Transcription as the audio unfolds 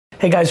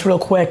Hey guys, real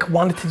quick,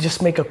 wanted to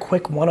just make a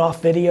quick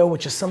one-off video,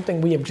 which is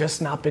something we have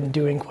just not been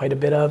doing quite a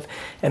bit of,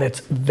 and it's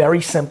very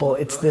simple.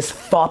 It's this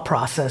thought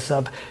process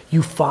of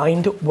you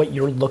find what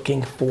you're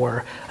looking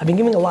for. I've been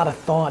giving a lot of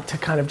thought to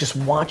kind of just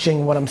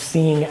watching what I'm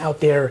seeing out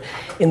there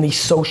in the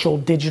social,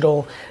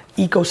 digital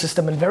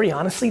ecosystem, and very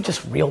honestly,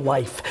 just real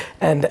life.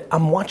 And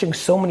I'm watching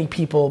so many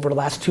people over the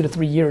last 2 to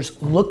 3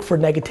 years look for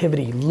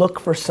negativity, look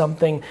for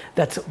something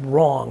that's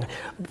wrong,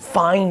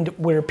 find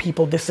where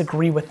people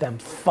disagree with them,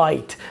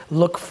 fight,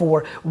 look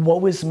for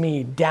woe is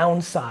me,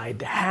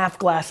 downside, half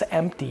glass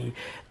empty.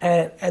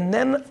 And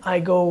then I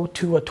go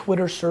to a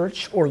Twitter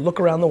search or look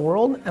around the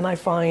world and I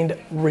find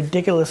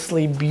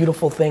ridiculously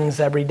beautiful things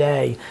every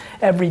day.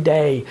 Every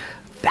day,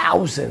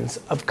 thousands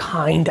of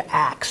kind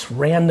acts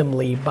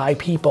randomly by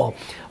people.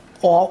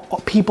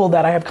 All people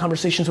that I have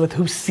conversations with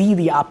who see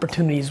the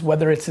opportunities,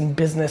 whether it's in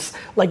business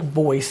like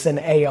voice and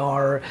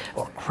AR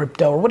or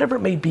crypto or whatever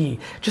it may be.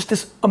 Just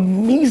this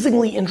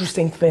amazingly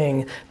interesting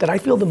thing that I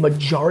feel the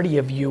majority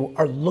of you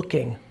are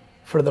looking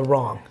for the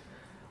wrong.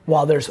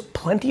 While there's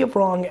plenty of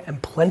wrong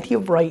and plenty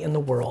of right in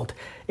the world,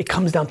 it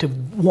comes down to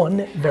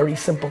one very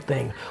simple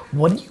thing.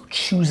 What are you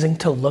choosing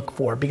to look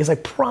for? Because I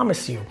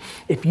promise you,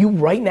 if you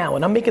right now,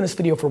 and I'm making this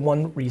video for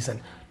one reason,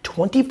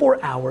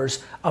 24 hours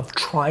of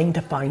trying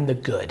to find the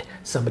good.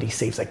 Somebody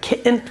saves a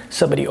kitten,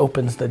 somebody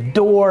opens the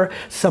door,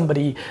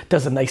 somebody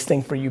does a nice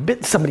thing for you,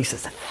 somebody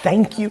says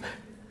thank you.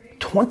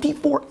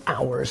 24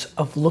 hours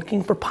of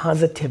looking for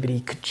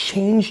positivity could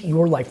change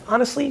your life.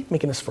 Honestly,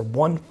 making this for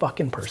one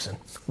fucking person.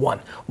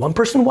 One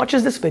person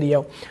watches this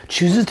video,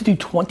 chooses to do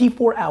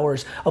 24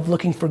 hours of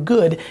looking for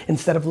good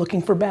instead of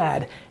looking for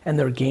bad, and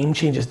their game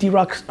changes.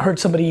 D-Rock heard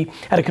somebody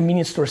at a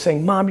convenience store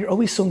saying, "Mom, you're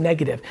always so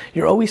negative.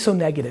 You're always so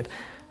negative."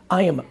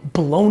 I am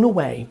blown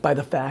away by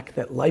the fact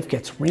that life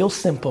gets real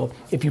simple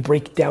if you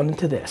break it down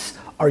into this.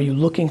 Are you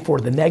looking for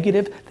the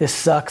negative? This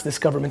sucks, this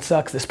government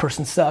sucks, this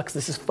person sucks,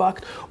 this is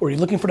fucked? Or are you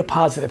looking for the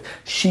positive?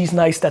 She's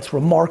nice, that's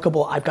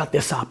remarkable, I've got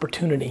this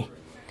opportunity.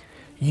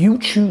 You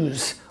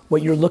choose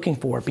what you're looking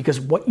for,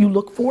 because what you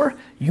look for,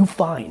 you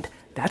find.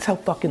 That's how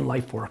fucking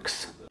life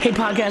works. Hey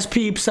podcast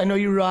peeps, I know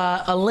you're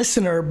a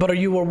listener, but are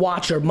you a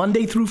watcher?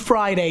 Monday through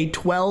Friday,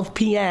 12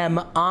 p.m.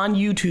 on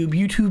YouTube,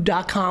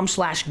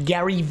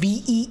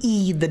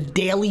 youtube.com/GaryVee, the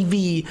Daily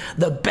V,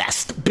 the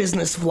best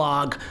business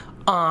vlog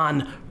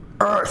on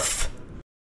earth.